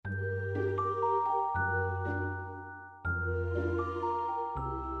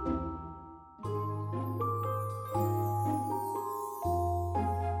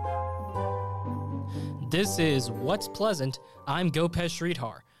This is What's Pleasant. I'm Gopesh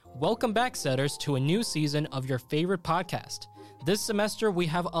Shreedhar. Welcome back, Setters, to a new season of your favorite podcast. This semester, we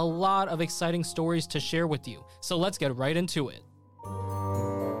have a lot of exciting stories to share with you, so let's get right into it.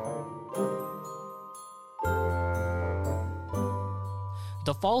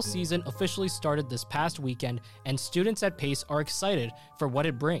 The fall season officially started this past weekend, and students at PACE are excited for what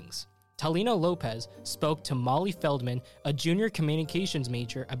it brings. Talina Lopez spoke to Molly Feldman, a junior communications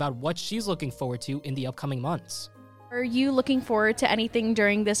major, about what she's looking forward to in the upcoming months. Are you looking forward to anything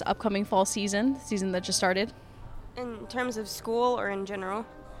during this upcoming fall season that just started? In terms of school or in general?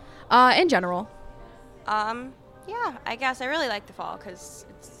 In general. Yeah, I guess I really like the fall because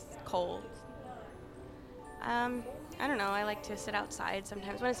it's cold. I don't know, I like to sit outside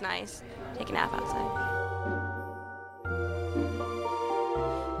sometimes when it's nice, take a nap outside.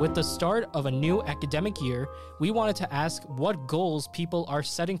 With the start of a new academic year, we wanted to ask what goals people are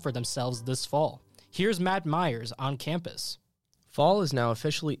setting for themselves this fall. Here's Matt Meyers on campus. Fall is now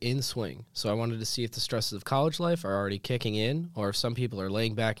officially in swing, so I wanted to see if the stresses of college life are already kicking in, or if some people are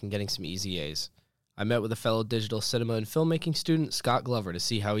laying back and getting some easy A's. I met with a fellow digital cinema and filmmaking student, Scott Glover, to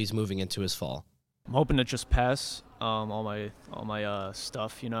see how he's moving into his fall. I'm hoping to just pass all my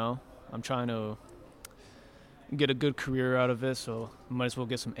stuff, I'm trying to get a good career out of it, so we might as well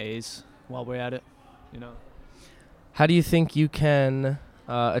get some A's while we're at it, How do you think you can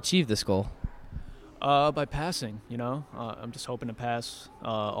achieve this goal? By passing, I'm just hoping to pass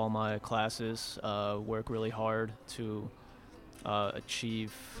all my classes, work really hard to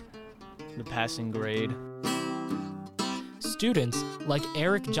achieve the passing grade. Students like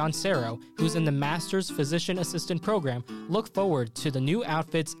Eric Johnsero, who's in the Master's Physician Assistant program, look forward to the new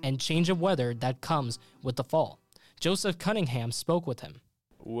outfits and change of weather that comes with the fall. Joseph Cunningham spoke with him.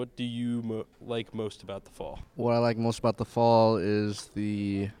 What do you like most about the fall? What I like most about the fall is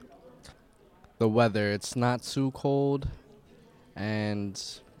the weather. It's not too cold and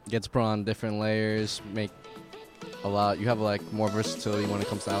gets put on different layers, you have more versatility when it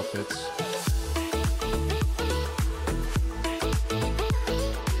comes to outfits.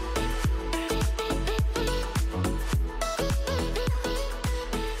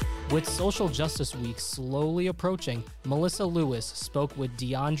 With Social Justice Week slowly approaching, Melissa Lewis spoke with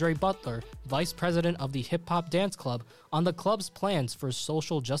DeAndre Butler, Vice President of the Hip Hop Dance Club, on the club's plans for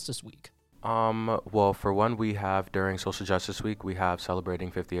Social Justice Week. Well, for one, we have during Social Justice Week, we have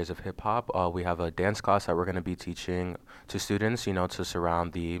celebrating 50 years of hip hop. We have a dance class that we're going to be teaching to students, to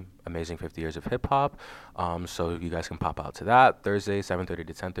surround the amazing 50 years of hip hop. So you guys can pop out to that Thursday, 7:30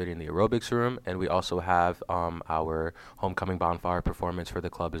 to 10:30 in the aerobics room. And we also have our homecoming bonfire performance for the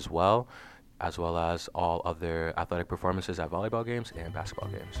club as well as all other athletic performances at volleyball games and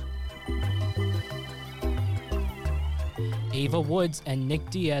basketball games. Ava Woods and Nick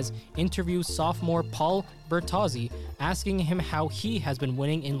Diaz interview sophomore Paul Bertazzi, asking him how he has been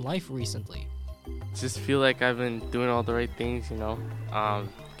winning in life recently. Just feel like I've been doing all the right things,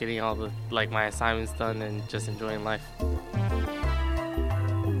 getting all the my assignments done and just enjoying life.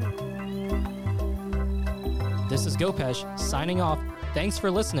 This is Gopesh signing off. Thanks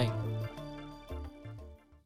for listening.